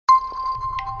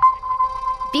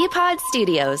BPod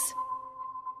Studios.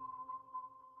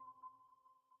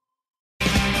 Yeah,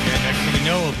 next thing you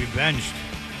know, we'll be benched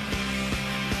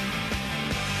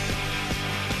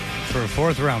for a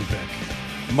fourth-round pick.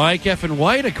 Mike Effin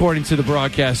White, according to the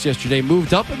broadcast yesterday,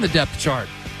 moved up in the depth chart.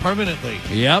 Permanently.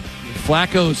 Yep.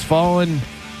 Flacco's fallen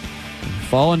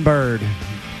bird.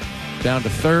 Down to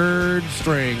third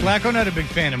string. Flacco not a big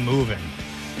fan of moving.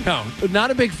 No, not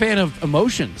a big fan of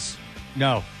emotions.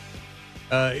 No.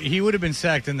 He would have been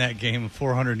sacked in that game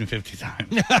 450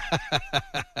 times.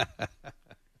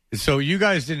 So you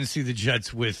guys didn't see the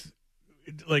Jets with,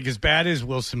 like, as bad as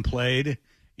Wilson played,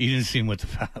 you didn't see him with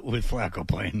Flacco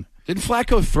playing. Didn't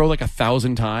Flacco throw like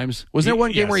 1,000 times? Was there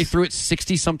one game Yes. where he threw it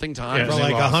 60-something times? Yeah, For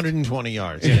like lost. 120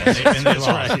 yards. Yeah, and they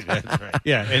lost. Right, that's right.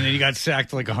 Yeah, and then he got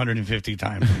sacked like 150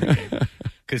 times in the game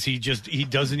because he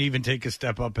doesn't even take a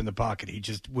step up in the pocket. He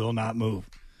just will not move.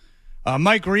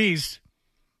 Mike Reiss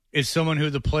is someone who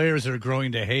the players are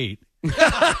growing to hate.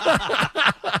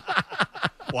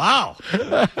 Wow.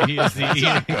 He is the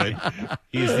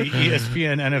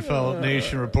ESPN NFL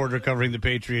Nation reporter covering the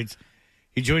Patriots.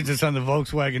 He joins us on the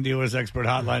Volkswagen Dealers Expert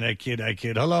Hotline. I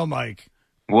kid. Hello, Mike.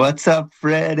 What's up,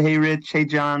 Fred? Hey, Rich. Hey,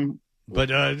 John. But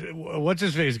what's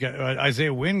his face?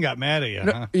 Isaiah Wynn got mad at you,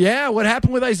 huh? Yeah, what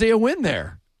happened with Isaiah Wynn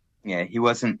there? Yeah, he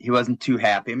wasn't too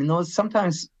happy. I mean, those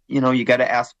sometimes, you got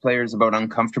to ask players about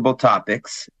uncomfortable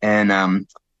topics. And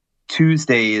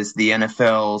Tuesday is the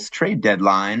NFL's trade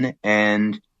deadline,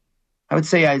 and I would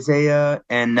say Isaiah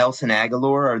and Nelson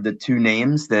Aguilar are the two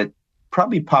names that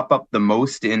probably pop up the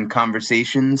most in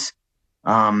conversations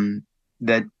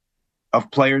that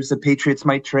of players the Patriots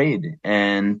might trade.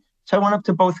 And so I went up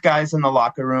to both guys in the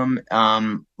locker room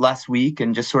last week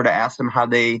and just sort of asked them how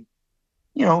they,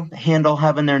 handle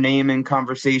having their name in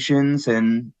conversations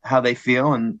and how they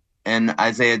feel. And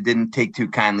Isaiah didn't take too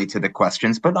kindly to the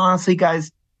questions. But honestly,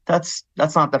 guys, that's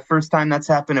not the first time that's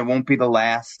happened. It won't be the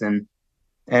last.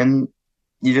 And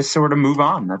you just sort of move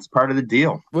on. That's part of the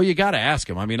deal. Well, you got to ask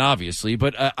him. I mean, obviously.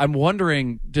 But I'm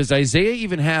wondering, does Isaiah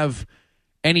even have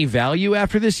any value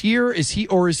after this year? Is he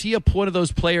one of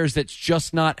those players that's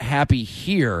just not happy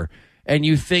here? And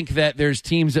you think that there's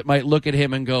teams that might look at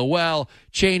him and go, well,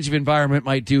 change of environment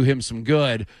might do him some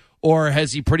good? Or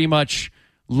has he pretty much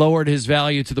lowered his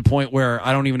value to the point where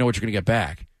I don't even know what you're going to get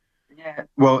back? Yeah,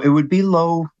 well, it would be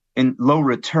low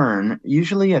return.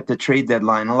 Usually at the trade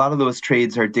deadline, a lot of those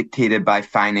trades are dictated by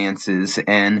finances.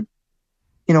 And,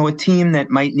 a team that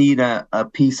might need a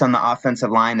piece on the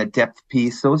offensive line, a depth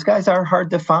piece, those guys are hard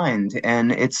to find.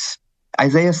 And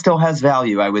Isaiah still has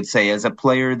value, I would say, as a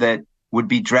player that would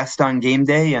be dressed on game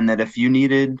day, and that if you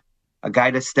needed a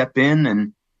guy to step in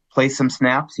and play some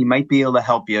snaps, he might be able to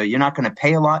help you. You're not going to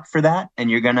pay a lot for that, and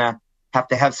you're going to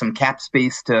have some cap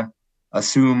space to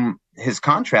assume his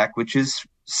contract, which is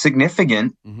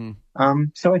significant. Mm-hmm.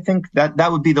 So I think that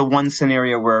would be the one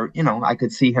scenario where, I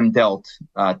could see him dealt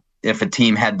if a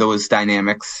team had those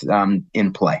dynamics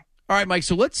in play. All right, Mike,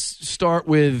 so let's start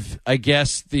with, I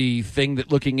guess, the thing that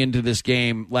looking into this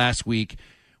game last week,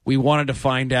 we wanted to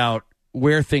find out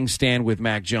where things stand with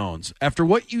Mac Jones. After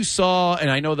what you saw,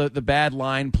 and I know the bad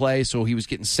line play, so he was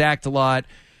getting sacked a lot.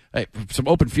 Some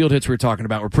open field hits we were talking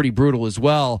about were pretty brutal as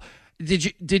well.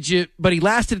 Did you? But he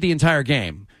lasted the entire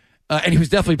game, and he was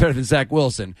definitely better than Zach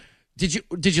Wilson. Did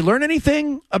you learn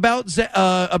anything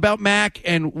about Mac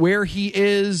and where he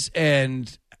is,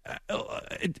 and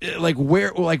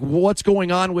what's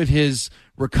going on with his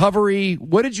recovery?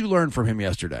 What did you learn from him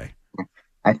yesterday?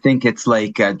 I think it's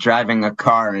like driving a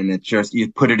car, and it's just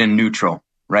you put it in neutral,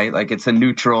 right? Like it's a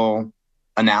neutral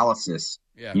analysis.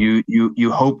 Yeah.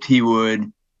 You hoped he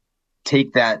would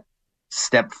take that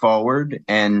step forward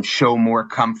and show more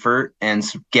comfort and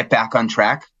get back on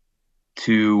track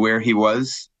to where he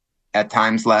was at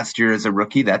times last year as a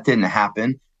rookie. That didn't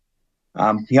happen.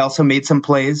 He also made some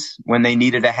plays when they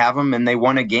needed to have him, and they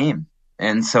won a game.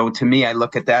 And so to me, I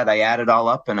look at that, I add it all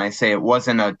up, and I say it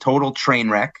wasn't a total train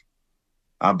wreck,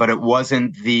 but it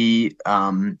wasn't the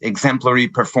exemplary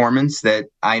performance that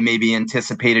I maybe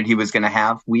anticipated he was going to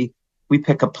have. We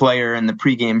pick a player in the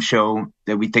pregame show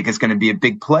that we think is going to be a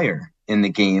big player in the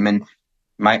game. And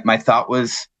my thought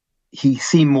was he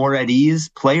seemed more at ease.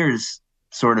 Players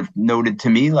sort of noted to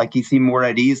me like he seemed more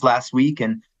at ease last week.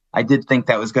 And I did think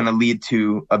that was going to lead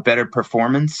to a better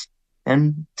performance.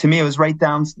 And to me, it was right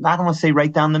down, I don't want to say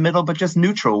right down the middle, but just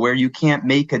neutral, where you can't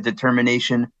make a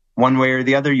determination one way or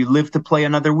the other. You live to play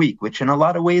another week, which in a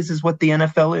lot of ways is what the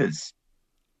NFL is.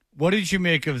 What did you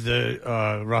make of the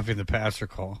roughing the passer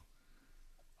call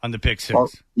on the pick six? Well,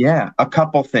 yeah, a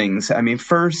couple things. I mean,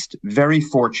 first, very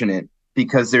fortunate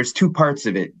because there's two parts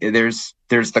of it. There's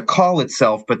the call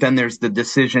itself, but then there's the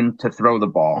decision to throw the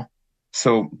ball.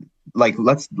 So, like,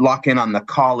 let's lock in on the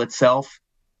call itself.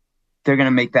 They're going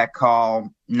to make that call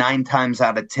 9 times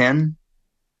out of 10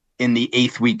 in the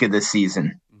 8th week of the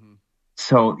season. Mm-hmm.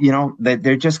 So,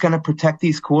 they're just going to protect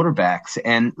these quarterbacks.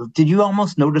 And did you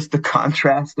almost notice the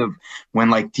contrast of when,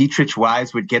 like, Dietrich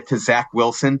Wise would get to Zach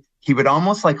Wilson? He would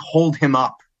almost, like, hold him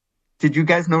up. Did you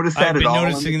guys notice that at all? I've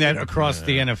been noticing that across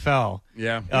the NFL,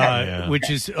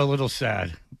 which is a little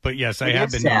sad. But, yes, I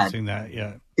have been noticing that,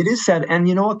 yeah. It is sad. And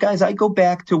you know what, guys? I go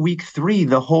back to week 3,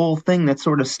 the whole thing that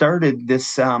sort of started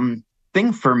this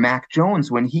thing for Mac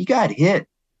Jones when he got hit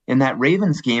in that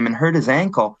Ravens game and hurt his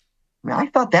ankle. I mean, I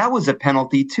thought that was a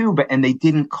penalty too, and they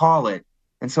didn't call it.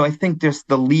 And so I think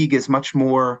the league is much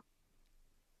more,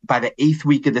 by the 8th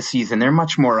week of the season, they're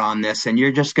much more on this, and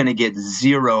you're just going to get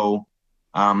zero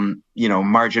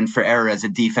margin for error as a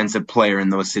defensive player in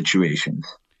those situations.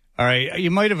 All right. You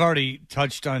might have already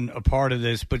touched on a part of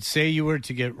this, but say you were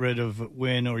to get rid of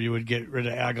Wynn or you would get rid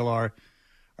of Aguilar.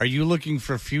 Are you looking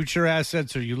for future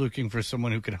assets or are you looking for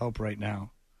someone who could help right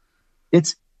now?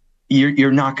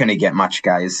 You're not going to get much,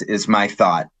 guys, is my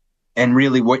thought. And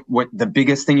really what the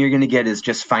biggest thing you're going to get is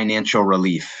just financial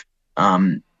relief,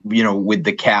 with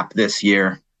the cap this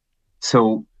year.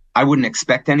 So I wouldn't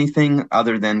expect anything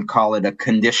other than call it a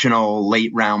conditional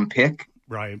late round pick.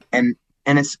 Right. And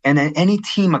any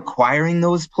team acquiring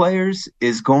those players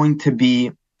is going to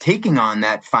be taking on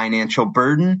that financial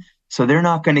burden. So they're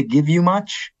not going to give you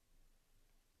much.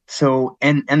 So,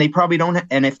 and they probably don't.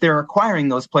 And if they're acquiring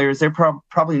those players, they're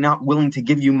probably not willing to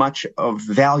give you much of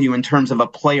value in terms of a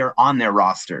player on their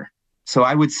roster. So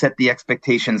I would set the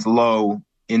expectations low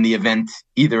in the event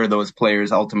either of those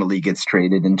players ultimately gets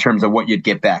traded in terms of what you'd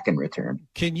get back in return.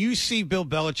 Can you see Bill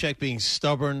Belichick being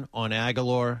stubborn on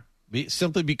Aguilar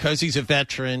simply because he's a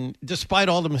veteran, despite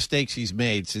all the mistakes he's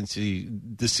made since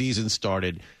the season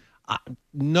started?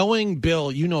 Knowing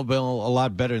Bill, you know Bill a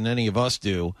lot better than any of us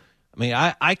do. I mean,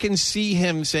 I can see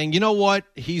him saying, you know what,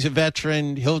 he's a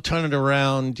veteran. He'll turn it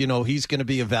around. He's going to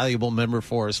be a valuable member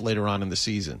for us later on in the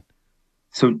season.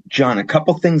 So, John, a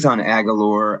couple things on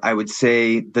Aguilar. I would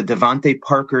say the Devontae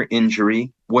Parker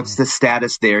injury. What's the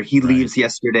status there? He leaves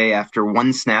yesterday after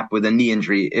one snap with a knee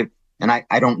injury. And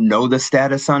I don't know the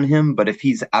status on him, but if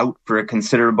he's out for a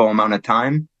considerable amount of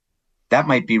time, that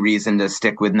might be reason to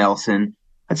stick with Nelson.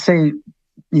 I'd say,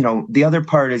 the other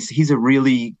part is he's a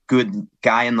really good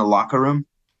guy in the locker room.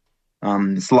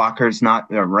 His locker's not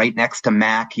right next to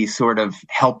Mac. He sort of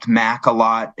helped Mac a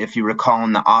lot. If you recall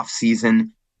in the off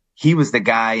season, he was the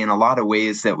guy in a lot of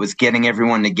ways that was getting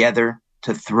everyone together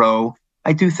to throw.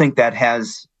 I do think that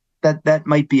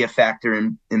might be a factor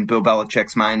in Bill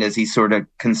Belichick's mind as he sort of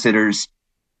considers,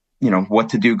 what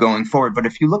to do going forward. But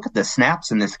if you look at the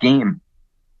snaps in this game,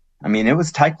 I mean, it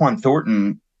was Tyquan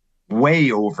Thornton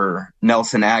way over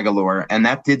Nelson Aguilar. And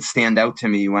that did stand out to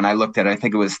me when I looked at it. I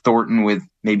think it was Thornton with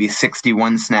maybe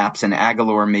 61 snaps and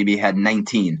Aguilar maybe had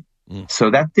 19.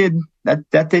 So that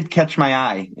did catch my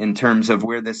eye in terms of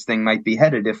where this thing might be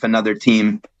headed if another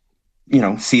team,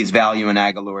 sees value in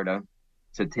Aguilar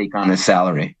to take on his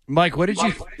salary. Mike, what did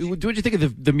you think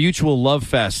of the mutual love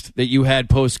fest that you had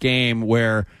post game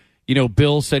where,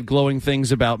 Bill said glowing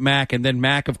things about Mac, and then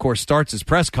Mac, of course, starts his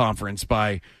press conference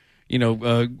by,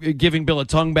 giving Bill a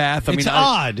tongue bath. It's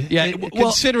odd. Yeah,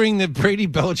 considering the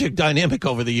Brady-Belichick dynamic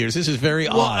over the years, this is very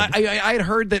odd. I had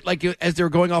heard that, like, as they were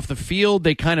going off the field,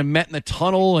 they kind of met in the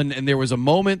tunnel, and there was a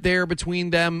moment there between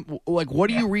them. Like, what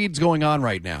do you read's going on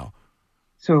right now?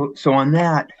 So on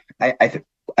that,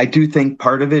 I do think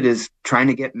part of it is trying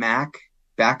to get Mac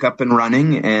back up and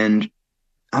running, and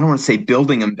I don't want to say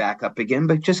building him back up again,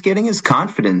 but just getting his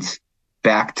confidence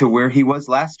back to where he was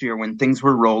last year when things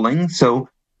were rolling. So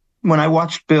when I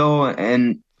watched Bill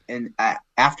and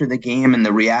after the game and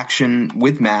the reaction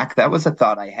with Mac, that was a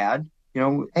thought I had.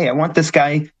 Hey, I want this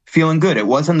guy feeling good. It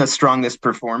wasn't the strongest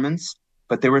performance,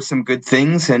 but there were some good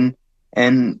things, and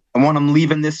I want him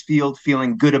leaving this field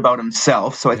feeling good about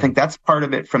himself. So I think that's part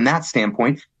of it from that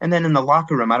standpoint. And then in the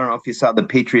locker room, I don't know if you saw the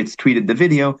Patriots tweeted the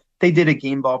video. They did a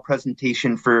game ball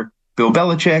presentation for Bill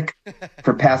Belichick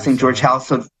for passing George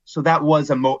House. So that was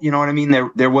you know what I mean?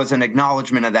 There was an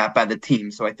acknowledgement of that by the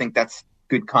team. So I think that's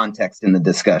good context in the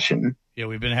discussion. Yeah,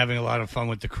 we've been having a lot of fun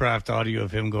with the craft audio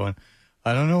of him going,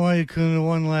 I don't know why you couldn't have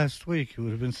won last week. It would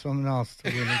have been something else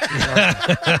to win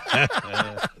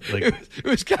it. It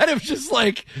was kind of just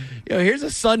like, here's a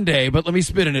Sunday, but let me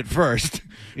spin in it first.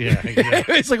 Yeah,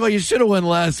 exactly. It's like, well, you should have won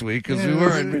last week because we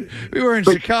were in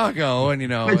Chicago, and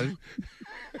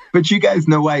But you guys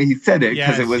know why he said it,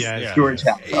 because it was George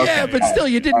House. Okay. Yeah, but still,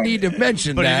 you didn't need to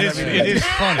mention but that. It is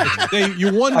funny.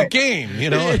 You won the game, you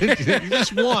you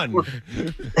just won.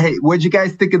 Hey, what'd you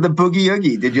guys think of the Boogie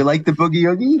Oogie? Did you like the Boogie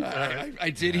Oogie? I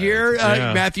did hear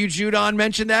Matthew Judon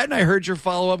mention that, and I heard your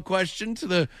follow-up question to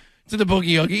the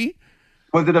Boogie Oogie.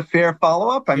 Was it a fair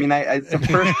follow-up? I mean, it's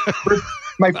the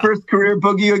my first career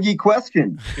Boogie Oogie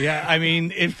question. Yeah, I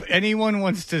mean, if anyone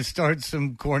wants to start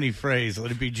some corny phrase,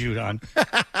 let it be Judon.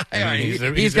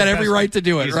 He's got every right to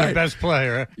do it, he's right? He's the best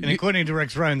player. And according to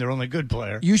Rex Ryan, their only good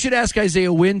player. You should ask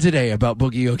Isaiah Wynn today about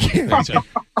Boogie Oogie.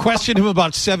 Question him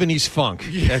about 70s funk.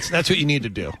 That's what you need to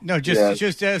do. No,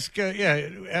 just ask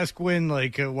ask Wynn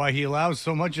why he allows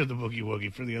so much of the Boogie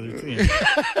Woogie for the other team.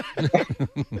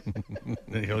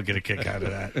 Then he'll get a kick out of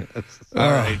that.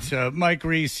 All right. Mike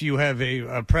Reiss, you have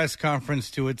a press conference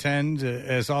to attend.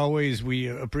 As always, we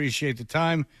appreciate the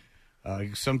time.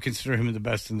 Some consider him the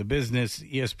best in the business.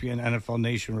 ESPN NFL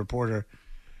Nation reporter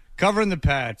covering the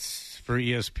Pats for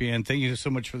ESPN. Thank you so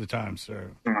much for the time,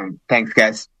 sir. Thanks,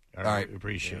 guys. All right.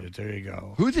 Appreciate it. There you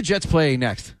go. Who the Jets play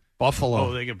next? Buffalo.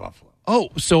 Oh, they get Buffalo. Oh,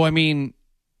 so, I mean,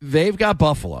 they've got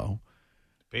Buffalo.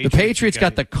 The Patriots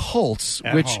got the Colts,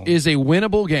 which home. Is a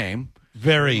winnable game.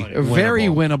 Very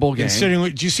winnable game. Considering,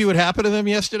 did you see what happened to them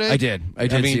yesterday? I did. I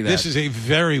mean, see that. This is a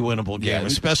very winnable game,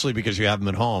 especially because you have them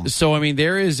at home. So, I mean,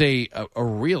 there is a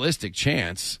realistic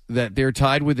chance that they're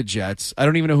tied with the Jets. I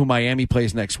don't even know who Miami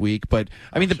plays next week, but,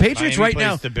 I mean, the Patriots Miami right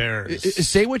now, the Bears.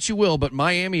 Say what you will, but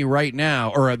Miami right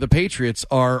now, or the Patriots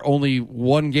are only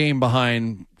one game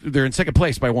behind. They're in second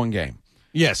place by one game.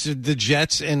 Yes, the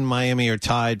Jets and Miami are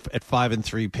tied at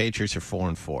 5-3. Patriots are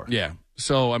 4-4. Yeah.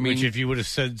 So, I mean, which if you would have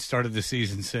started the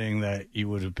season saying that, you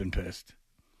would have been pissed.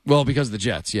 Well, because of the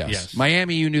Jets, yes.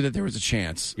 Miami, you knew that there was a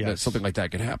chance that something like that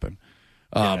could happen.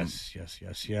 Yes.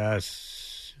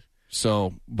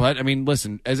 So, but, I mean,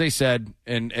 listen, as I said,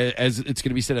 and as it's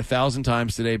going to be said 1,000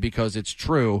 times today because it's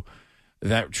true,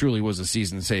 that truly was a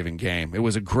season-saving game. It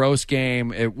was a gross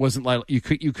game. It wasn't like you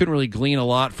couldn't really glean a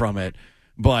lot from it,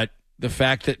 but the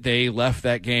fact that they left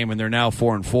that game and they're now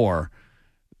 4-4,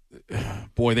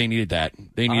 boy, they needed that.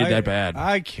 They needed that bad.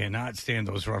 I cannot stand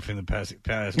those roughing the pass.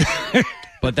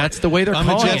 But that's the way they're I'm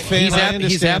calling a Jet it. fan.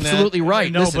 He's absolutely that.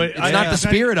 right. No, Listen, but it's not the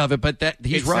spirit of it, but that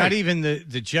he's right. It's not even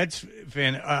the Jets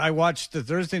fan. I watched the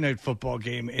Thursday night football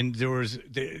game, and there was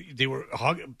they were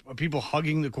people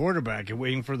hugging the quarterback and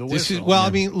waiting for the whistle.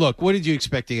 I mean, look, what did you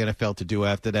expect the NFL to do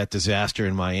after that disaster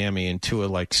in Miami and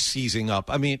Tua seizing up?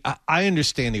 I mean, I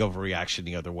understand the overreaction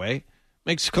the other way.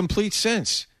 Makes complete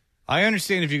sense. I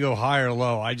understand if you go high or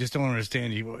low. I just don't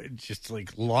understand you just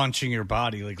launching your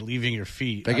body, leaving your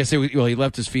feet. I guess he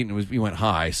left his feet and he went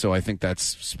high. So I think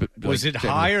that's was it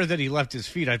higher that he left his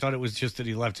feet? I thought it was just that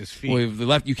he left his feet.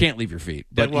 Well, you can't leave your feet,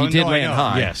 but he did land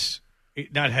high. Yes,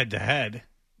 not head to head.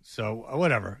 So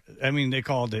whatever. I mean, they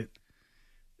called it.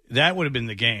 That would have been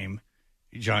the game.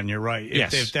 John, you're right.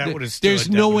 If that would have stood, there's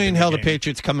no way in hell the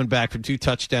Patriots coming back from 2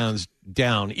 touchdowns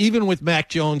down, even with Mac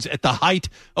Jones at the height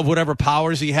of whatever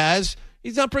powers he has.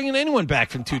 He's not bringing anyone back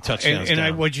from 2 touchdowns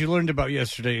down. What you learned about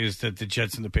yesterday is that the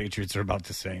Jets and the Patriots are about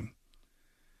the same.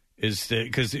 Is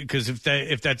because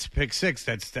if that's pick six,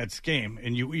 that's game,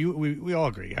 and we all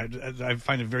agree. I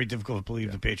find it very difficult to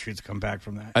believe the Patriots come back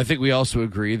from that. I think we also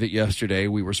agree that yesterday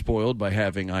we were spoiled by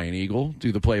having Ian Eagle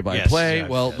do the play-by-play. It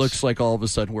looks like all of a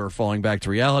sudden we're falling back to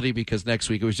reality because next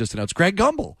week it was just announced Greg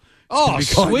Gumbel. Oh,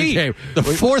 sweet! The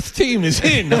fourth team is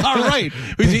in. All right.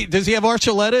 Does he have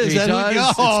Archuleta? Is that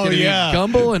does. Oh, yeah.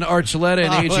 Gumbel and Archuleta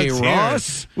and AJ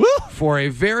Ross for a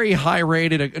very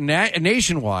high-rated,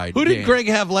 nationwide. Who did Greg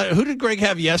have? Who did Greg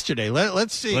have yesterday?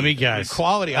 Let's see. Let me guess. The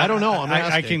quality. I don't know.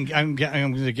 I'm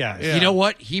going to guess. Yeah. You know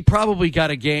what? He probably got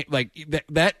a game like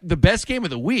that. The best game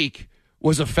of the week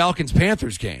was a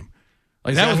Falcons-Panthers game.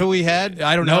 Is that who we had?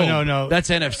 I don't know. No. That's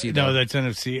NFC, though. No, that's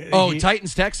NFC. Oh,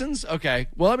 Titans-Texans? Okay.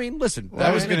 Well, I mean, listen.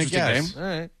 That was an interesting guess. game. All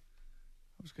right.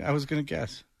 I was going to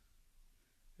guess.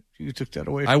 You took that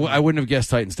away from me. I wouldn't have guessed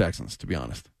Titans-Texans, to be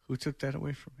honest. Who took that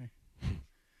away from me?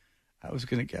 I was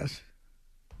going to guess.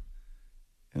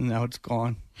 And now it's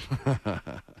gone.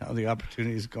 Now the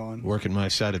opportunity is gone. Working my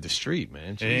side of the street,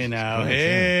 man. Hey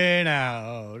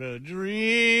now, the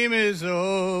dream is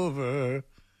over.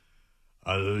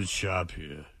 I don't shop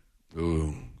here.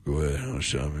 Oh, go ahead. I'll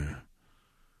shop here.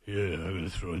 Yeah, I'm going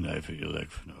to throw a knife at your leg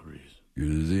for no reason. Your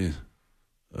disease.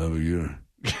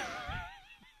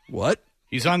 What?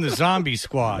 He's on the zombie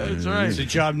squad. That's right. It's a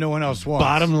job no one else wants.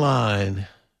 Bottom line.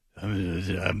 I'm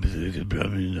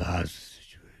in a hostage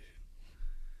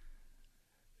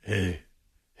situation.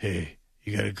 Hey,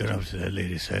 you got to gun up to that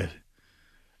lady's head.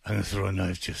 I'm going to throw a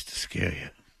knife just to scare you.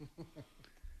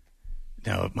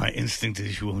 Now, my instinct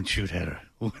is you won't shoot at her.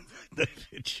 That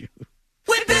hit you.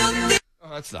 Oh,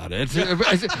 that's not it.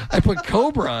 I put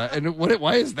Cobra, and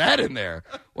why is that in there?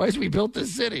 Why is We Built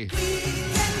This City?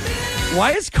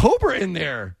 Why is Cobra in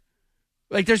there?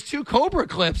 Like, there's 2 Cobra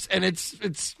clips, and it's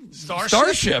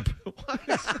Starship.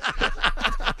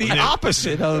 The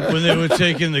opposite of when they were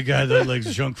taking the guy that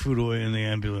likes junk food away in the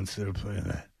ambulance. They were playing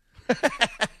that.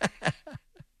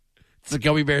 It's the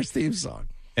Gummy Bears theme song.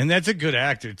 And that's a good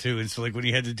actor, too. It's like when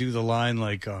he had to do the line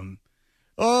like,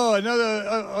 oh, another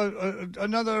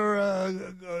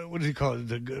what does he call it?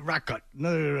 The rock gut.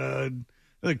 Another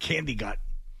candy gut.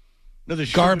 Another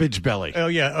garbage belly. Oh,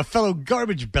 yeah. A fellow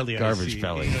garbage belly. Garbage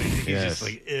belly. He's yes. just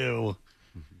like, ew.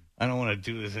 I don't want to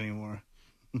do this anymore.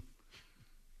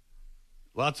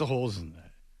 Lots of holes in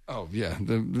that. Oh, yeah.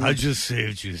 I just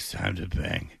saved you. It's time to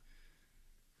bang.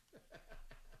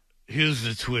 Here's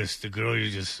the twist. The girl you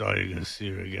just saw, you're going to see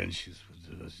her again. She's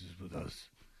with us.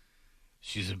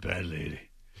 She's a bad lady.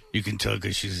 You can tell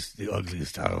because she's the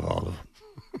ugliest out of all of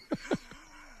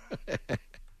them.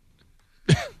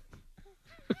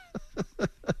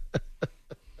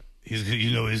 He's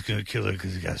going to kill her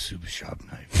because he got a super sharp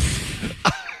knife.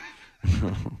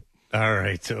 All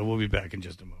right, so we'll be back in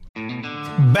just a moment.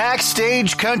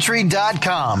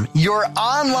 BackstageCountry.com, your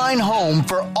online home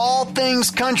for all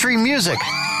things country music.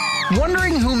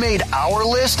 Wondering who made our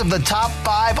list of the top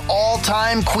 5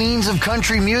 all-time queens of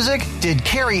country music? Did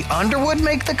Carrie Underwood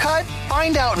make the cut?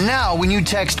 Find out now when you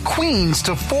text Queens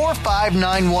to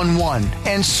 45911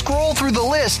 and scroll through the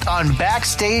list on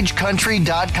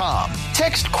BackstageCountry.com.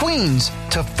 Text Queens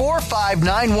to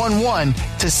 45911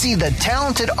 to see the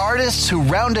talented artists who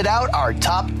rounded out our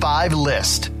top 5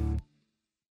 list.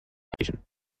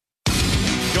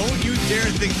 Don't you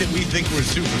dare think that we think we're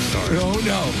superstars. Oh,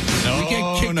 no. We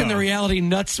get kicked in the reality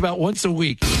nuts about once a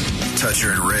week.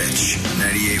 Toucher and Rich,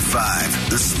 98.5,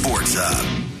 The Sports Hub.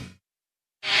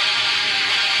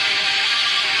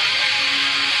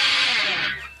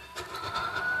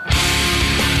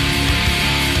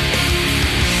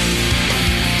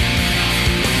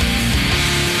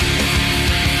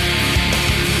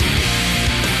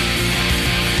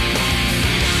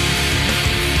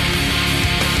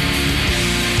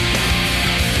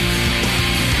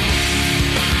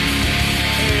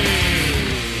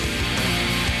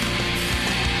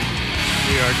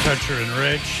 Toucher and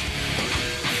Rich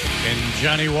and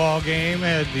Johnny Wallgame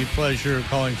had the pleasure of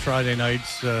calling Friday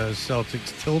night's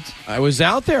Celtics tilt. I was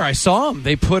out there. I saw him.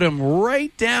 They put him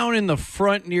right down in the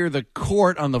front near the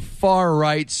court on the far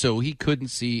right so he couldn't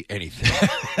see anything.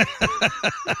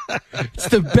 It's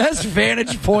the best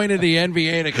vantage point of the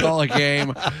NBA to call a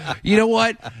game. You know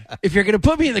what? If you're going to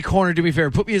put me in the corner, do me a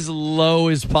favor, put me as low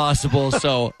as possible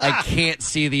so I can't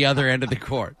see the other end of the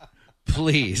court.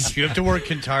 Please. You have to work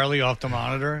entirely off the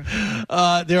monitor?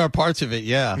 There are parts of it,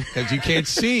 yeah, because you can't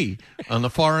see on the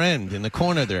far end in the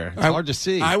corner there. It's hard to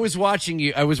see. I was watching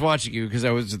you because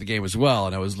I was at the game as well,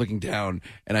 and I was looking down,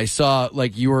 and I saw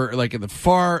like you were like in the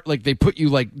far, like they put you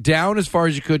like down as far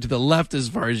as you could to the left as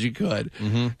far as you could,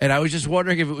 and I was just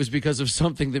wondering if it was because of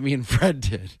something that me and Fred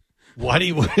did. What do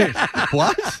you what?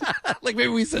 Like maybe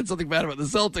we said something bad about the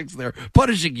Celtics. They're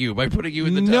punishing you by putting you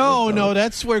in the No,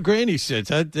 that's where Granny sits.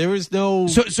 There was no.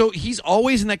 So he's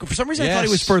always in that. For some reason, I thought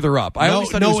he was further up. I always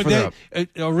thought he was further up.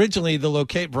 Originally,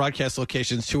 the broadcast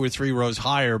location's 2 or 3 rows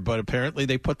higher, but apparently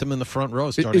they put them in the front row.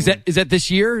 Starting is that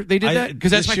this year they did that?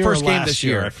 Because that's my first game this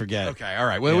year. I forget. Okay, all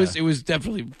right. Well, it was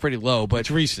definitely pretty low, but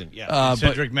it's recent. Yeah.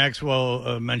 Cedric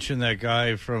Maxwell mentioned that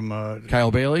guy from Kyle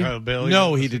Bailey.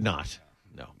 No, he did not.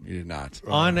 No, he did not.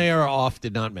 On air or off,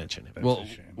 did not mention him.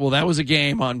 Well, that was a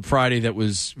game on Friday that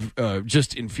was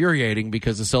just infuriating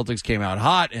because the Celtics came out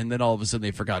hot, and then all of a sudden they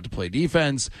forgot to play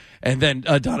defense. And then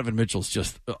Donovan Mitchell's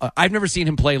just I've never seen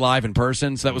him play live in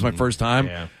person, so that was my first time.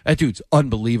 Yeah. That dude's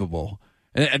unbelievable.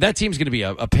 And that team's going to be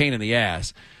a pain in the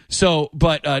ass. So,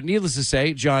 but needless to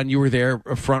say, John, you were there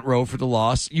front row for the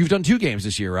loss. You've done 2 games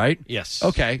this year, right? Yes.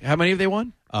 Okay. How many have they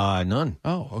won? None.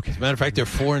 Oh, okay. As a matter of fact, they're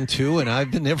 4-2, and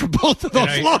I've been there for both of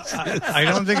those losses. I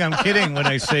don't think I'm kidding when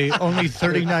I say only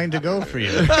 39 to go for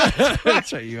you.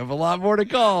 That's right. You have a lot more to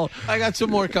call. I got some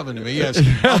more coming to me. Yes,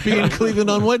 I'll be in Cleveland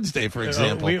on Wednesday, for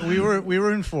example. We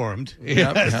were informed.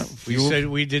 Yes. We said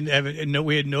we didn't have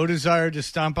we had no desire to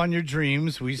stomp on your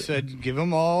dreams. We said give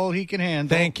him all he can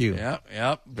handle. Thank you.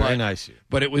 Yep. Very nice.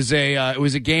 But it was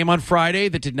a game on Friday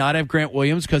that did not have Grant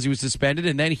Williams because he was suspended,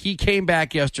 and then he came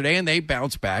back yesterday, and they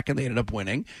bounced back, and they ended up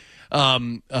winning.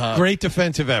 Great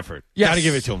defensive effort. Yes. Got to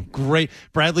give it to him. Great.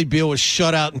 Bradley Beal was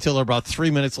shut out until there were about 3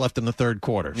 minutes left in the third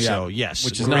quarter. Yeah. So, yes,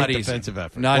 which is great not easy. defensive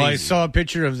effort. Not easy. I saw a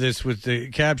picture of this with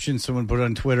the caption someone put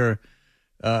on Twitter.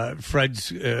 Fred's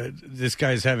this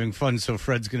guy's having fun, so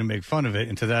Fred's going to make fun of it.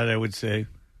 And to that, I would say,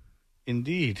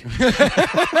 indeed.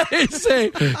 I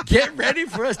say, get ready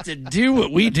for us to do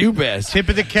what we do best. Tip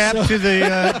of the cap to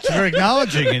the for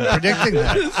acknowledging and predicting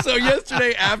that. So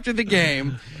yesterday after the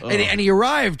game, and he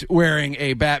arrived wearing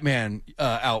a Batman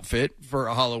outfit for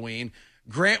a Halloween.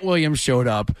 Grant Williams showed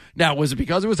up. Now, was it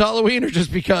because it was Halloween or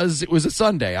just because it was a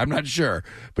Sunday? I'm not sure.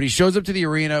 But he shows up to the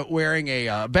arena wearing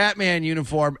a Batman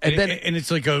uniform, and it's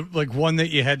like one that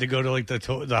you had to go to like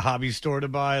the hobby store to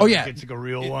buy. Oh yeah, it's like a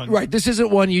real one. Right. This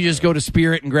isn't one you just go to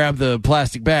Spirit and grab the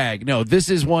plastic bag. No, this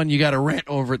is one you got to rent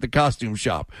over at the costume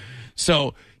shop.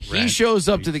 So he shows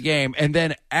up to the game, and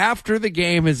then after the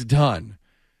game is done,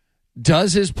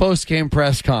 does his post-game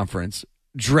press conference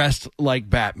dressed like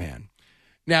Batman.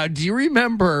 Now, do you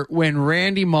remember when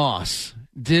Randy Moss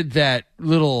did that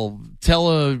little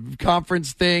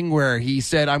teleconference thing where he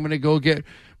said, I'm going to go get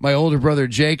my older brother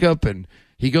Jacob, and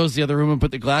he goes to the other room and put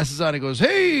the glasses on and goes,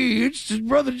 hey, it's his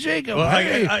brother Jacob. Well,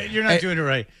 hey. You're not doing it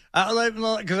right.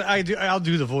 Because I'll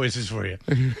do the voices for you.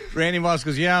 Randy Moss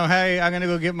goes, yeah, hey, I'm going to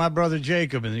go get my brother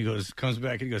Jacob. And he comes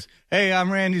back and he goes, hey,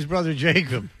 I'm Randy's brother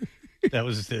Jacob. That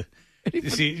was the...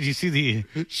 You see the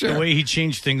way he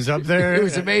changed things up there? It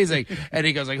was amazing. And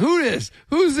he goes like, who's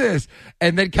this?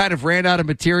 And then kind of ran out of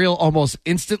material almost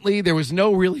instantly. There was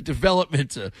no really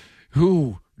development to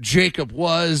who Jacob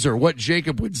was or what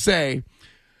Jacob would say.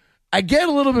 I get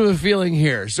a little bit of a feeling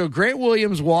here. So Grant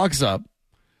Williams walks up.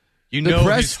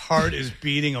 His heart is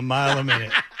beating a mile a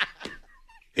minute.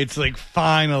 It's like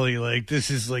finally, like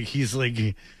this is like he's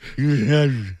like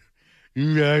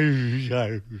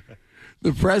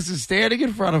the press is standing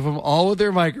in front of him, all with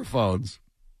their microphones.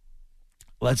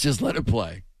 Let's just let it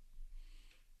play.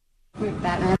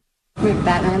 Batman,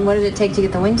 what did it take to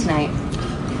get the win tonight?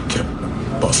 Kept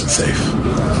Boston safe.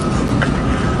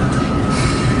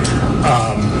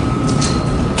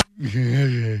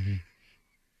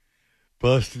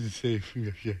 Boston safe.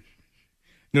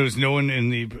 Notice no one in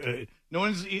the no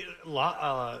one's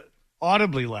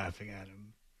audibly laughing at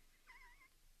him.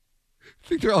 I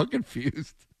think they're all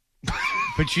confused.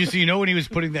 But you know when he was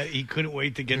putting that, he couldn't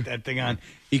wait to get that thing on.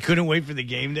 He couldn't wait for the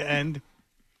game to end.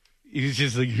 He was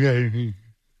just like, Malcolm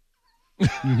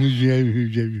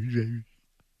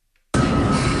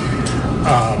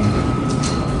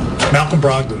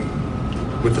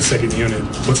Brogdon with the second unit.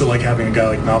 What's it like having a guy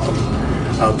like Malcolm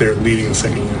out there leading the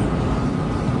second unit?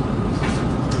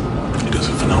 He does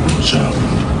a phenomenal job.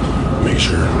 Make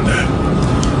sure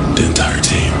that the entire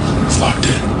team is locked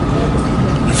in.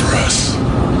 And for us,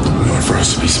 in order for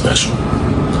us to be special,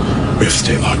 we have to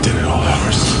stay locked in at all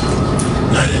hours.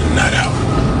 Night in and night out.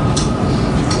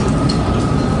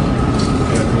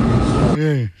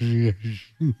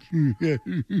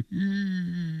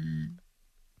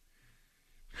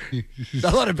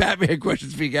 A lot of Batman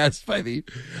questions being asked by the...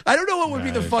 I don't know what would be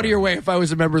the funnier way if I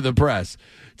was a member of the press.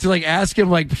 To like ask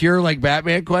him like pure like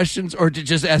Batman questions, or to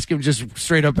just ask him just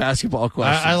straight up basketball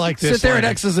questions. I like this. Sit there and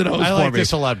X's and O's for me. I like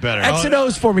this a lot better. X and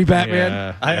O's for me,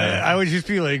 Batman. Yeah. I would just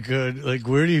be like,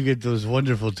 where do you get those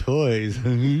wonderful toys?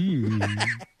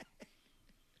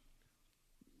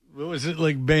 What was it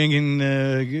like banging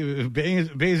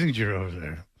Basinger over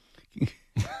there?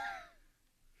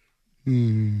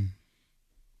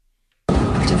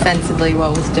 Defensively,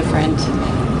 what was different?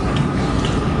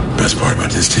 Best part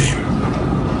about this team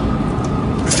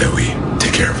is that we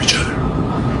take care of each other.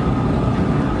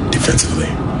 Defensively,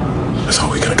 that's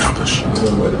all we can accomplish.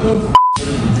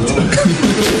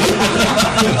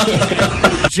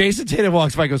 Jason Tatum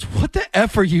walks by and goes, what the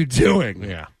F are you doing?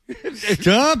 Yeah.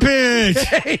 Stop it!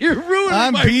 Hey, you're ruining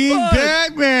I'm my being fun.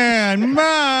 Batman,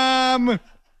 Mom.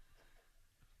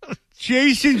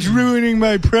 Jason's ruining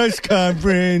my press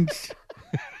conference.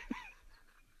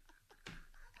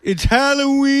 It's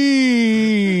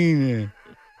Halloween.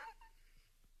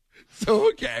 So,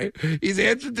 okay, he's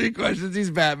answered 3 questions.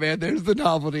 He's Batman. There's the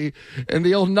novelty. And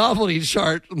the old novelty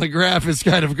chart on the graph is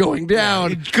kind of going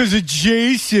down. Because of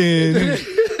Jason.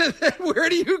 Where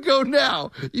do you go now?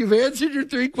 You've answered your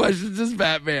 3 questions as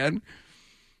Batman.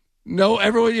 No,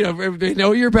 everyone, they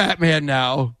know you're Batman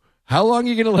now. How long are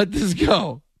you going to let this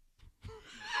go?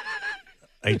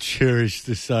 I cherish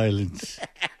the silence.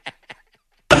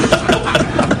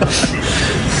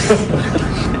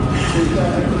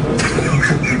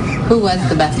 Who was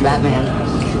the best Batman?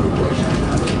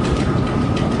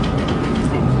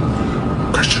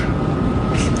 Christian.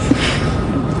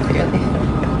 Really?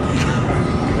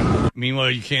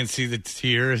 Meanwhile, you can't see the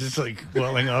tears like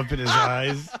welling up in his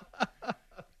eyes.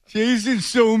 Jason's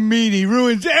so mean. He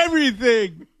ruins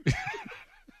everything.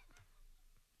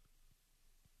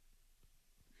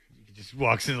 just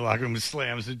walks in the locker room and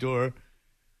slams the door.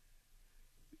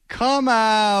 Come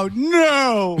out.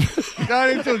 No.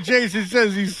 Not until Jason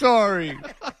says he's sorry.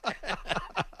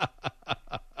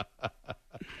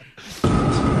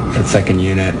 That second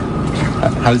unit,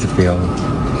 how does it feel?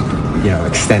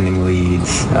 Extending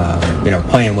leads,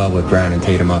 playing well with Brown and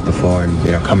Tatum off the floor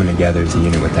and, coming together as a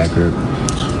unit with that group.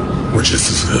 We're just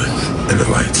as good in the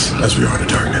lights as we are in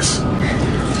the darkness.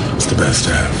 It's the best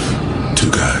to have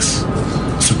two guys,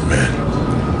 Superman,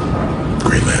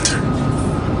 Green Lantern,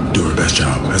 do our best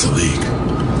job as a league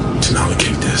to not only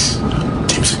keep this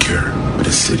team secure, but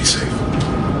this city safe.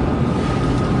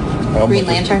 Green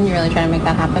Lantern, you really trying to make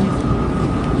that happen?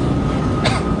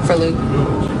 For Luke?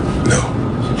 No.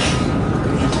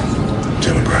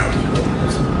 Jaylen Brown.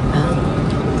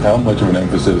 How much of an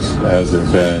emphasis has there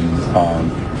been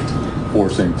on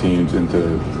forcing teams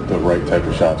into the right type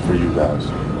of shots for you guys?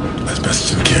 As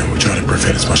best as we can, we try to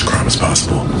prevent as much crime as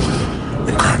possible.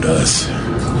 And crime to us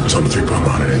is on the three-point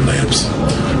line and in layups.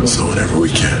 So whenever we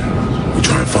can, we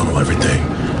try and funnel everything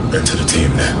into the team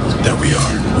that we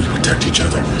are. We protect each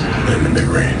other in the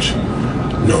mid-range.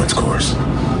 No one scores.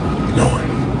 No one.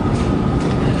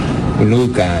 When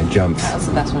Luke jumps,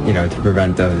 to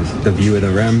prevent the view of the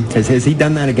rim, has he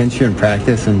done that against you in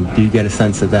practice? And do you get a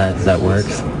sense that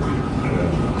works?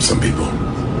 Some people,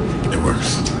 it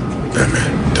works. That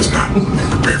man does not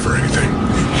prepare for anything.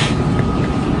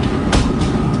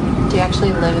 Do you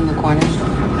actually live in the corner? I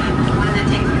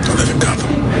live in Gotham.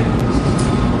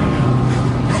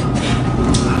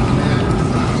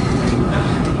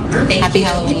 Happy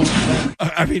Halloween.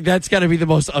 I mean, that's got to be the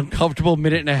most uncomfortable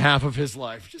minute and a half of his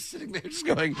life. Just sitting there, just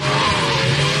going,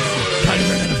 kind of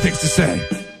ran out of things to say.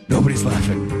 Nobody's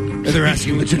laughing. And they're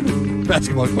asking legitimate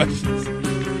basketball questions.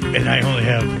 And I only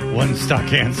have one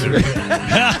stock answer,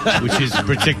 which is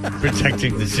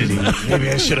protecting the city. Maybe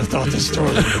I should have thought this through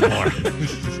a little more.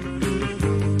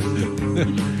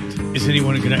 Is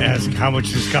anyone going to ask how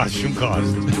much this costume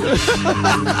cost?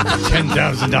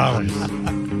 $10,000.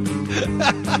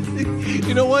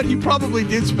 You know what? He probably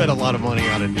did spend a lot of money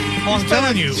on it. I'm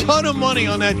telling you. A ton of money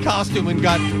on that costume and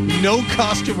got no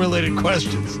costume-related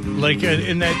questions. Like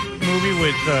in that movie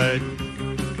with the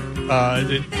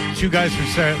two guys from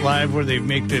Saturday Night Live where they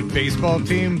make the baseball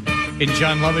team, and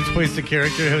John Lovitz plays the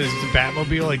character who is the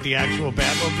Batmobile, like the actual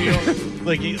Batmobile.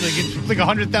 like it's like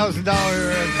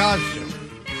 $100,000 costume.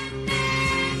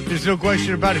 There's no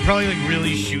question about it. Probably like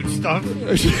really shoot stuff.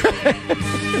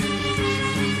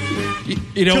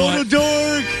 You know Total what?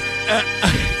 dork.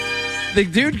 The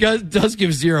dude does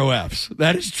give 0 Fs.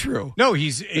 That is true. No,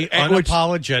 he's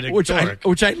unapologetic dork.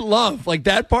 Which I love. Like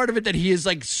that part of it, that he is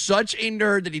like such a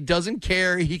nerd that he doesn't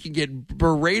care. He can get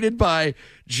berated by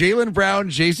Jaylen Brown,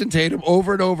 Jason Tatum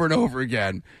over and over and over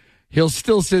again. He'll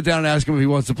still sit down and ask him if he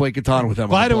wants to play Catan with them.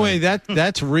 By the way,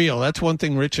 that's real. That's one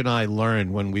thing Rich and I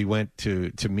learned when we went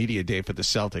to Media Day for the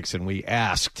Celtics, and we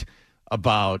asked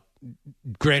about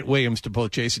Grant Williams to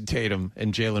both Jason Tatum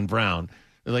and Jaylen Brown.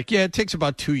 They're like, yeah, it takes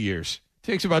about 2 years. It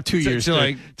takes about 2 years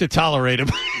to tolerate him.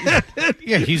 Yeah,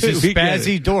 he's a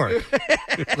spazzy dork.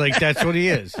 Like, that's what he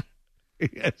is.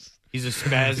 Yes. He's a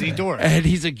spazzy dork. And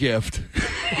he's a gift.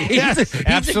 Yes,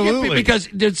 absolutely. A gift because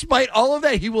despite all of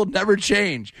that, he will never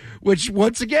change. Which,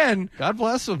 once again, God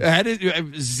bless him. Had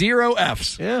 0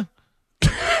 Fs. Yeah.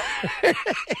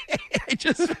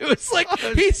 It was like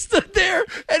he stood there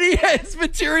and his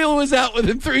material was out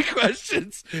within 3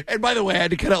 questions. And by the way, I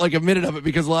had to cut out like a minute of it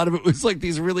because a lot of it was like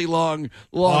these really long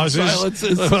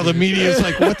silences. Well, the media is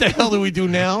like, what the hell do we do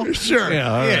now? Sure.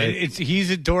 Yeah, all right. He's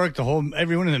a dork.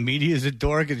 Everyone in the media is a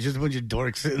dork. It's just a bunch of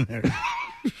dorks sitting there.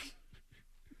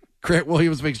 Grant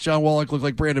Williams makes John Wallach look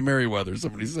like Brandon Merriweather,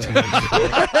 somebody said.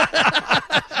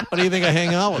 Why do you think I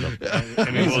hang out with him? I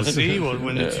mean, we'll see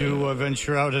when the two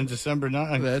venture out on December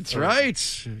 9th. That's right.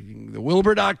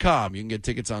 TheWilbur.com. You can get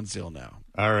tickets on sale now.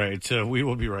 All right. We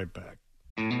will be right back.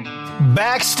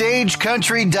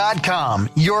 BackstageCountry.com,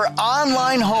 your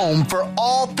online home for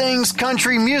all things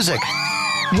country music.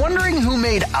 Wondering who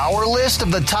made our list of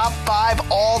the top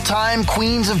 5 all-time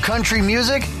queens of country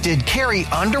music? Did Carrie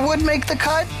Underwood make the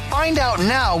cut? Find out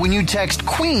now when you text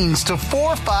Queens to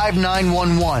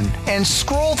 45911 and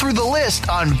scroll through the list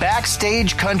on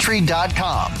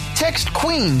BackstageCountry.com. Text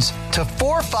Queens to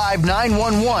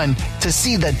 45911 to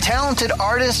see the talented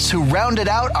artists who rounded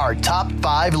out our top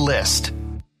 5 list.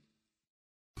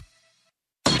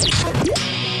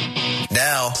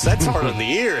 Now, that's hard on the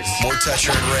ears. More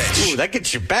Toucher and Rich. Ooh, that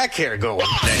gets your back hair going.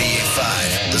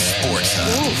 98.5, the Sports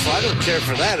Hub. Oof, I don't care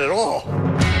for that at all.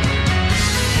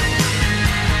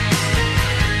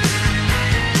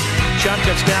 shot,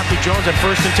 got snapped to Jones at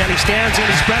 1st and 10. He stands in,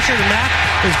 he's pressured, and Mack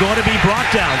is going to be brought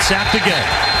down, sacked again.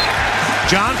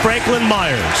 John Franklin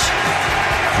Myers.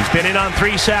 He's been in on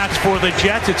 3 sacks for the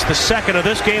Jets. It's the second of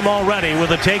this game already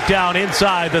with a takedown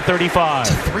inside the 35.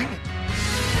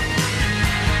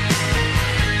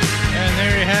 And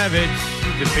there you have it.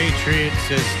 The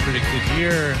Patriots, as predicted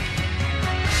here,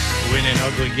 win an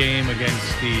ugly game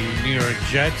against the New York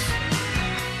Jets.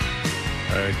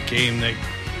 A game that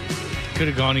could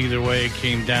have gone either way. It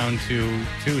came down to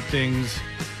 3 things.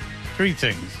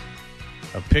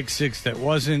 A pick six that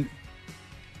wasn't,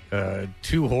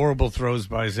 2 horrible throws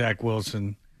by Zach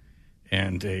Wilson,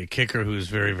 and a kicker who's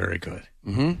very, very good.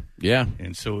 Mm-hmm. Yeah.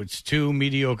 And so it's 2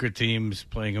 mediocre teams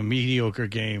playing a mediocre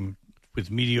game with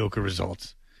mediocre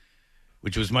results,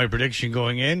 which was my prediction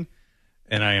going in,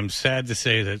 and I am sad to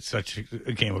say that such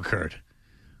a game occurred.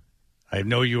 I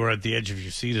know you were at the edge of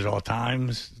your seat at all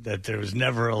times, that there was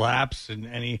never a lapse in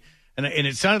any, and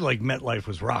it sounded like MetLife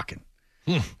was rocking.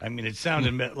 I mean, it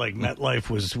sounded like MetLife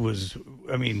was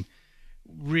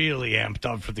really amped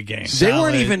up for the game. They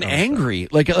weren't even angry.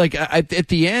 At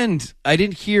the end, I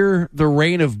didn't hear the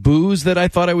rain of boos that I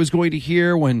thought I was going to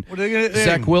hear when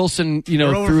Zach Wilson,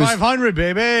 They're over threw 500,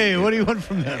 baby. What do you want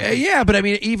from them? Yeah, but I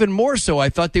mean, even more so, I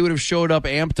thought they would have showed up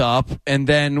amped up, and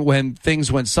then when things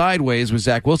went sideways with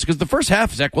Zach Wilson, because the first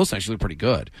half, Zach Wilson actually looked pretty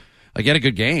good. He had a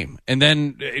good game, and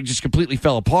then it just completely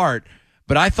fell apart.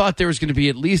 But I thought there was going to be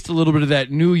at least a little bit of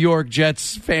that New York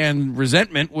Jets fan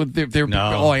resentment with they're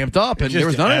all amped up, and there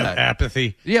was none of that.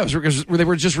 Apathy. Yeah, it was because they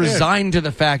were just resigned to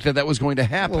the fact that was going to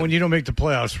happen. Well, when you don't make the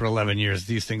playoffs for 11 years,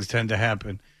 these things tend to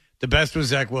happen. The best was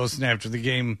Zach Wilson after the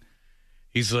game.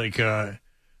 He's like, I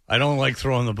don't like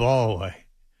throwing the ball away.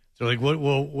 They're like,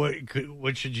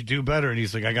 what should you do better? And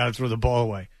he's like, I got to throw the ball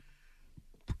away.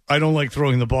 I don't like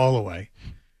throwing the ball away.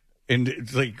 And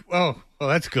it's like, oh,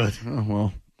 that's good. Oh,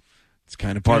 well. It's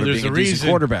kind of part of being a decent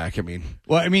quarterback.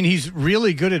 He's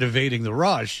really good at evading the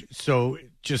rush. So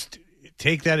just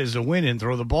take that as a win and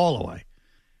throw the ball away.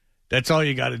 That's all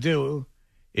you got to do.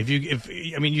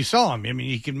 You saw him.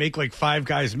 He can make like 5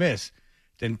 guys miss,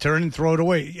 then turn and throw it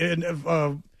away.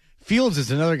 And Fields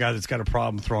is another guy that's got a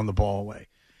problem throwing the ball away,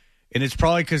 and it's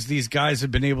probably because these guys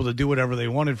have been able to do whatever they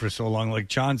wanted for so long. Like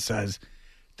John says,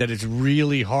 that it's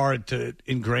really hard to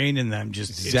ingrain in them.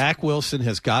 Zach Wilson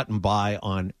has gotten by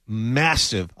on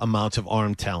massive amounts of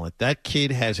arm talent. That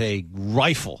kid has a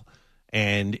rifle,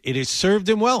 and it has served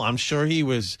him well. I'm sure he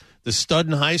was the stud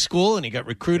in high school, and he got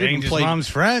recruited and his played. Mom's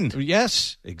friend.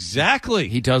 Yes, exactly.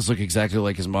 He does look exactly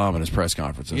like his mom in his press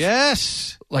conferences.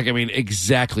 Yes,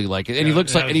 exactly like it. And he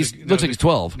looks like he's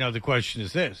 12. Now the question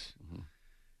is this: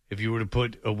 if you were to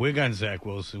put a wig on Zach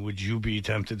Wilson, would you be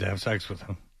tempted to have sex with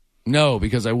him? No,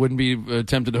 because I wouldn't be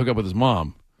tempted to hook up with his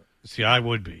mom. See, I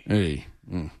would be. Hey.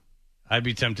 I'd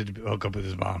be tempted to hook up with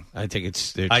his mom. I think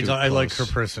it's. I like her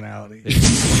personality.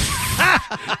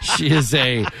 She is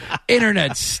a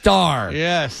internet star.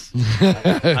 Yes.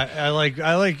 I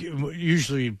like.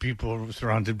 Usually, people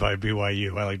surrounded by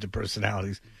BYU. I like the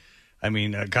personalities.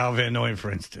 Kyle Van Noy,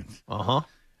 for instance.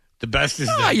 The best is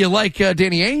that you like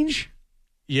Danny Ainge.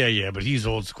 Yeah, but he's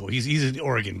old school. He's an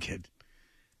Oregon kid.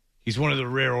 He's one of the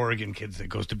rare Oregon kids that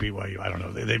goes to BYU. I don't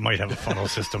know. They might have a funnel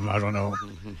system. I don't know.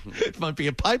 It might be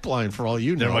a pipeline for all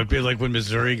you know. There might be like when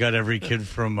Missouri got every kid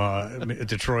from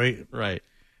Detroit. Right.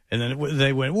 And then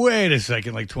they went, wait a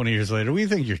second, like 20 years later, we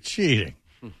think you're cheating.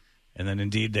 And then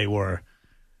indeed they were.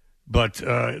 But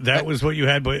that was what you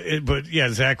had. But yeah,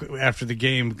 Zach, after the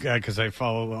game, because I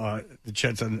follow the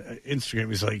Jets on Instagram,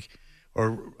 he's like,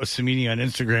 or Samini on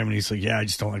Instagram, and he's like, yeah, I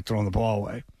just don't like throwing the ball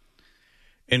away.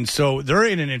 And so they're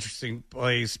in an interesting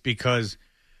place because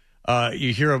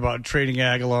you hear about trading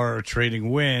Aguilar or trading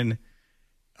Wynn.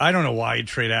 I don't know why you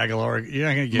trade Aguilar. You're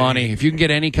not going to get money. If you can get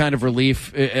any kind of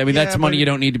relief, that's money you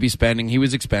don't need to be spending. He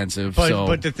was expensive.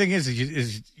 But the thing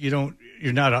is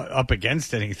you're not up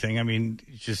against anything.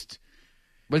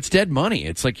 But it's dead money.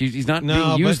 It's like he's not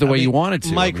being used the way you wanted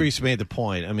to. Mike Reiss made the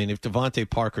point. If Devontae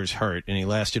Parker's hurt and he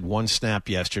lasted 1 snap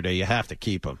yesterday, you have to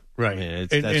keep him. Right.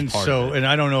 That's part of it. And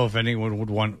I don't know if anyone would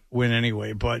want win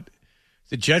anyway, but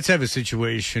the Jets have a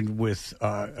situation with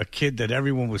a kid that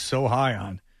everyone was so high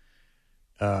on,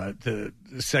 the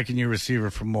second-year receiver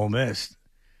from Ole Miss,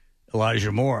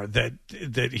 Elijah Moore,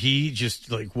 that he just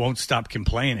won't stop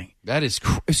complaining. That is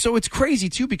so. It's crazy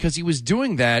too because he was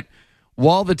doing that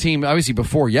while the team, obviously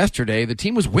before yesterday, the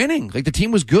team was winning. The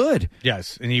team was good.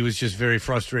 Yes, and he was just very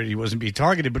frustrated. He wasn't being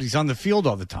targeted, but he's on the field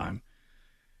all the time.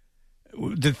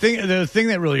 The thing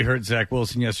that really hurt Zach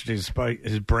Wilson yesterday, despite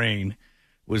his brain,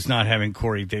 was not having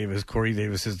Corey Davis. Corey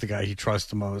Davis is the guy he trusts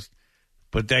the most.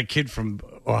 But that kid from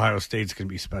Ohio State's going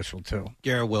to be special, too.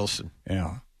 Garrett Wilson.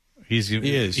 Yeah. He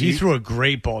is. He threw a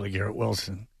great ball to Garrett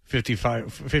Wilson.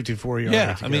 54 yards.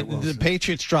 Yeah, I mean, the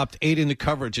Patriots dropped 8 into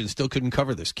coverage and still couldn't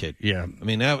cover this kid. Yeah. I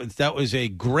mean, that was a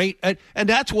great – and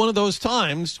that's one of those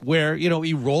times where,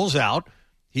 he rolls out.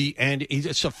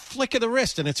 It's a flick of the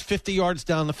wrist, and it's 50 yards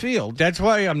down the field. That's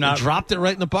why I'm not – he dropped it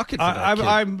right in the bucket for that kid.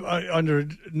 I'm under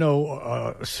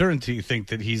no certainty think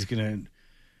that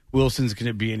Wilson's going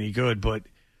to be any good, but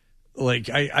 –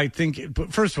 I think,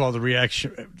 but first of all,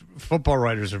 football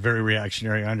writers are very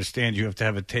reactionary. I understand you have to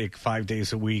have a take 5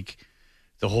 days a week,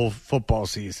 the whole football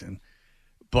season.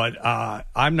 But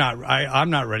I'm not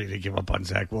ready to give up on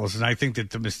Zach Wilson. I think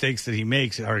that the mistakes that he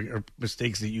makes are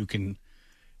mistakes that you can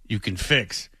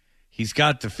fix. He's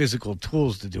got the physical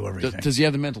tools to do everything. Does he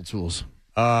have the mental tools?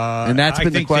 And that's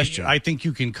been the question. I think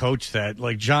you can coach that.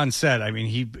 Like John said, I mean,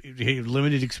 he had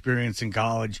limited experience in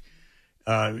college.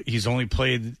 He's only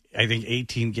played, I think,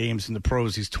 18 games in the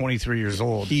pros. He's 23 years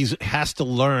old. He has to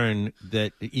learn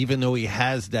that even though he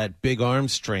has that big arm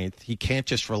strength, he can't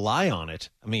just rely on it.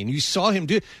 I mean, you saw him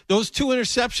do those 2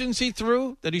 interceptions he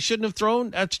threw that he shouldn't have thrown.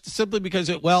 That's simply because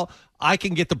I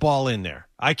can get the ball in there.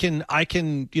 I can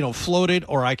float it,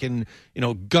 or I can,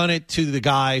 gun it to the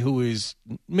guy who is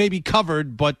maybe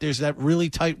covered, but there's that really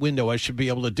tight window. I should be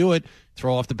able to do it,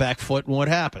 throw off the back foot, and what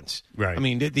happens? Right. I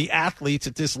mean, the athletes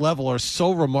at this level are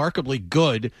so remarkably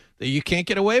good that you can't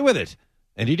get away with it.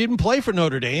 And he didn't play for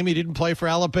Notre Dame. He didn't play for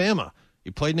Alabama. He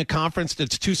played in a conference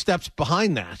that's 2 steps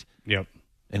behind that. Yep.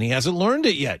 And he hasn't learned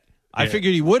it yet. I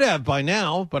figured he would have by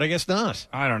now, but I guess not.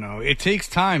 I don't know. It takes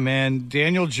time, man.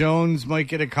 Daniel Jones might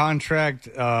get a contract.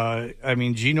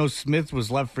 Geno Smith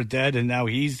was left for dead, and now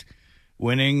he's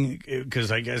winning because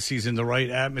I guess he's in the right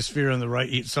atmosphere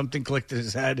and something clicked in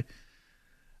his head.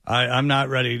 I'm not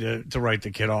ready to write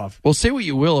the kid off. Well, say what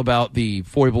you will about the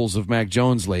foibles of Mac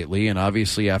Jones lately, and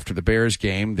obviously after the Bears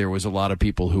game, there was a lot of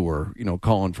people who were,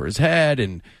 calling for his head,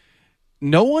 and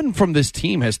no one from this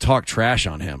team has talked trash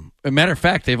on him. As a matter of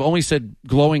fact, they've only said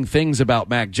glowing things about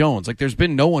Mac Jones. Like, there's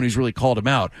been no one who's really called him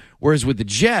out. Whereas with the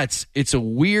Jets, it's a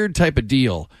weird type of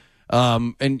deal.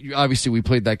 And obviously we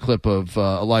played that clip of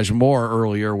Elijah Moore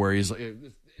earlier where he's like,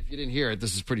 if you didn't hear it,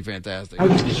 this is pretty fantastic. How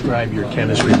would you describe your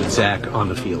chemistry with Zach on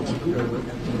the field?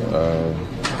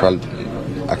 Probably,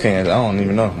 I don't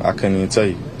even know. I couldn't even tell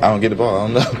you. I don't get the ball.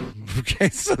 I don't know. Okay,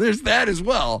 so there's that as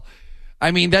well. I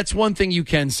mean, that's one thing you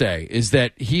can say is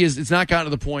that it's not gotten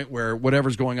to the point where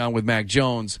whatever's going on with Mac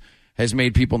Jones has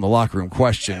made people in the locker room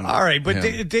question. All right, but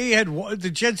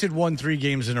the Jets had won 3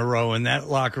 games in a row, and that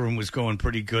locker room was going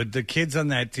pretty good. The kids on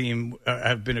that team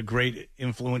have been a great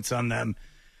influence on them.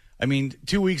 I mean,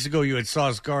 2 weeks ago you had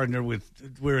Sauce Gardner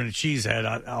wearing a cheese head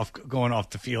going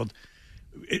off the field.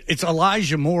 It's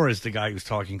Elijah Moore is the guy who's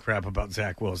talking crap about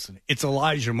Zach Wilson. It's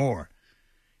Elijah Moore.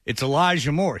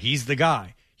 He's the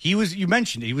guy. You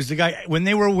mentioned it. He was the guy when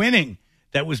they were winning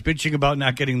that was bitching about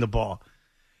not getting the ball.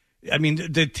 I mean,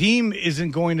 the team's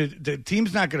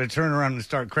not going to turn around and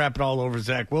start crapping all over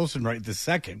Zach Wilson right this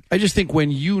second. I just think when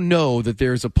you know that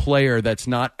there's a player that's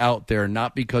not out there,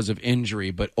 not because of injury,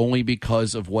 but only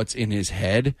because of what's in his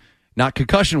head, not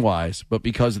concussion-wise, but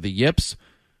because of the yips,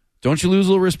 don't you lose a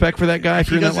little respect for that guy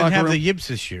if you're in that locker room? He doesn't have the yips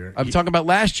this year. I'm talking about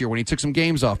last year when he took some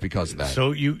games off because of that.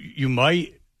 So you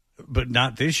might, but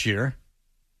not this year.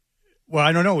 Well,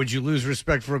 I don't know. Would you lose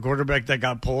respect for a quarterback that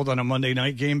got pulled on a Monday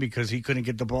night game because he couldn't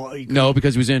get the ball? No,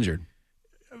 because he was injured.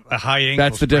 A high ankle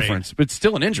That's the sprain. difference. But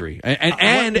still an injury.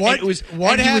 And he was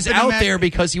out Mac, there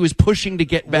because he was pushing to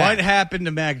get back. What happened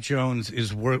to Mac Jones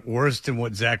is worse than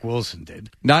what Zach Wilson did.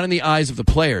 Not in the eyes of the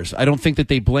players. I don't think that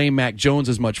they blame Mac Jones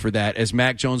as much for that as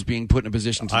Mac Jones being put in a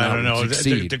position to not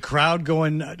succeed. The crowd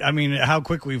going, I mean, how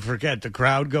quick we forget. The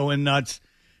crowd going nuts.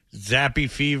 Zappy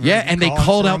fever. Yeah, and they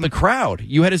called out the crowd.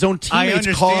 You had his own teammates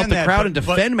call out the crowd and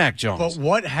defend Mac Jones. But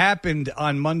what happened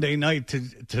on Monday night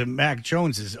to Mac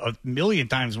Jones is a million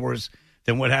times worse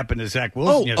than what happened to Zach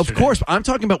Wilson yesterday. Of course. I'm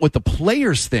talking about what the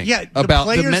players think about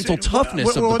the mental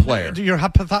toughness of the player. You're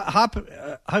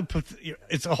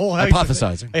it's a whole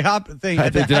hypothesizing. Thing.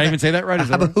 Did I even say that right? Is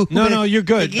that right? No, you're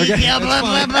good. You're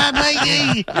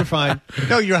fine.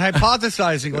 No, you're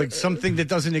hypothesizing like something that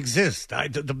doesn't exist.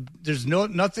 There's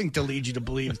nothing to lead you to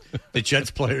believe the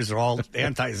Jets players are all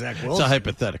anti-Zach Wilson. It's a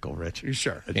hypothetical, Rich. You're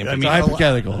sure? It's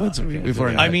hypothetical. We've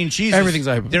learned that. I mean, Jesus. Everything's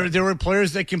hypothetical. There were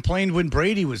players that complained when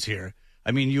Brady was here.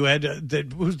 I mean, you had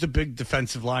who's the big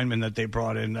defensive lineman that they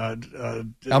brought in? Albert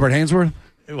Hainsworth?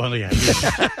 Well, yeah.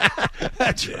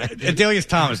 That's right. Adelius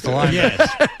Thomas, the linebacker.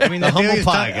 Yes. I mean, the humble Adelius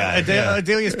pie guy.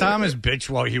 Adelius Thomas bitched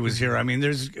while he was here. I mean,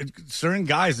 there's certain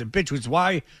guys that bitch, which is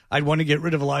why I'd want to get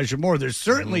rid of Elijah Moore. There's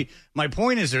certainly, my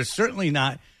point is, there's certainly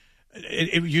not,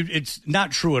 it's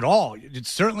not true at all.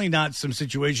 It's certainly not some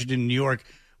situation in New York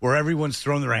where everyone's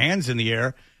thrown their hands in the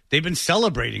air. They've been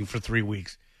celebrating for 3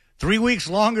 weeks. 3 weeks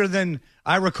longer than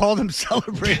I recall them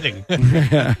celebrating.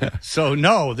 So,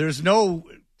 no, there's no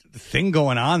thing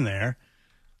going on there.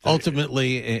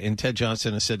 Ultimately, and Ted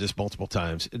Johnson has said this multiple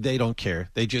times, they don't care.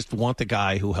 They just want the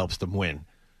guy who helps them win,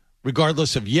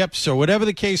 regardless of yips or whatever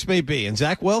the case may be. And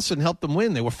Zach Wilson helped them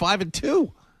win. They were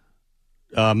 5-2.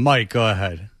 Mike, go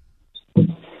ahead.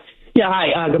 Yeah,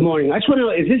 hi. Good morning. I just want to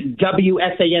know, is this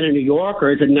WFAN in New York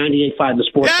or is it 98.5 The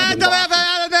Sports? Yeah,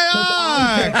 WFAN in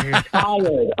New York! I'm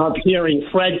tired of hearing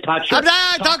Fred Toucher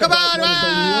talk about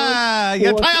it!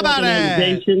 You talk about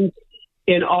it!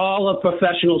 In all of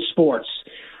professional sports.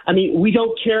 I mean, we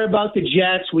don't care about the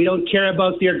Jets. We don't care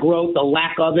about their growth, the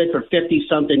lack of it for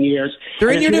 50-something years. They're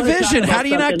in your division. How do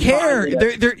you not care?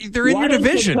 They're in your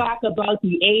division. Why don't you talk about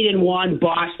the 8-1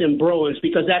 Boston Bruins,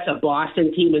 because that's a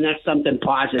Boston team and that's something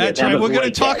positive. That's right. We're going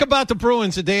to talk about the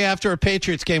Bruins the day after a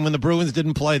Patriots game when the Bruins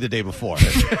didn't play the day before.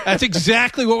 That's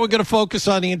exactly what we're going to focus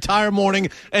on the entire morning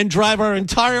and drive our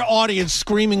entire audience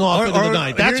screaming off into the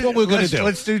night. That's what we're going to do.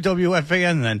 Let's do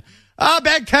WFAN then.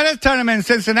 Big tennis tournament in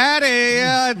Cincinnati.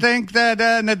 I think that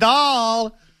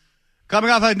Nadal, coming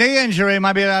off a knee injury,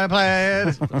 might be out of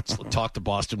place. Let's talk to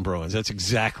Boston Bruins. That's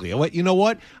exactly what. You know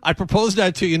what? I proposed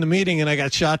that to you in the meeting, and I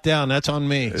got shot down. That's on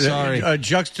me. Sorry.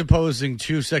 Juxtaposing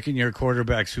two second-year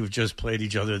quarterbacks who've just played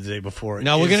each other the day before.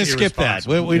 No, we're going to skip that.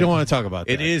 We don't want to talk about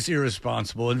that. It is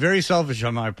irresponsible and very selfish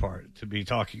on my part to be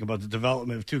talking about the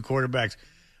development of two quarterbacks,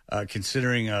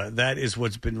 considering that is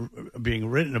what's been being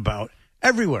written about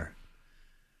everywhere.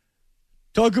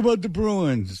 Talk about the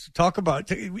Bruins. Talk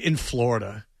about in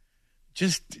Florida.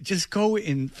 Just go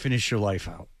and finish your life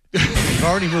out. You've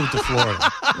already moved to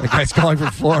Florida. The guy's calling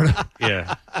from Florida.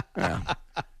 Yeah. I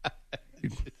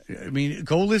mean,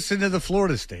 go listen to the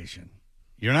Florida station.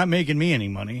 You're not making me any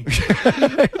money.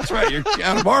 That's right. You're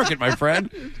out of market, my friend.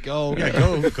 Go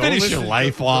finish your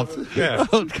life off. Yeah.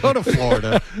 Go to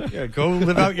Florida. Yeah, go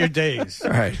live out your days.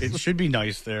 All right. It should be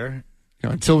nice there.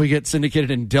 Until we get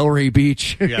syndicated in Delray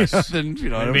Beach. Yes. Then,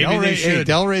 maybe they should.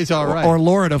 Delray's all right. Or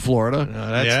Loretta, Florida. No,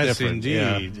 that's yes, different.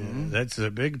 indeed. Yeah. That's a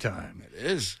big time. It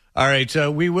is. All right,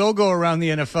 we will go around the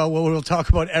NFL. We'll talk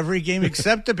about every game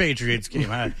except the Patriots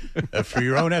game for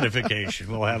your own edification.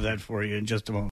 We'll have that for you in just a moment.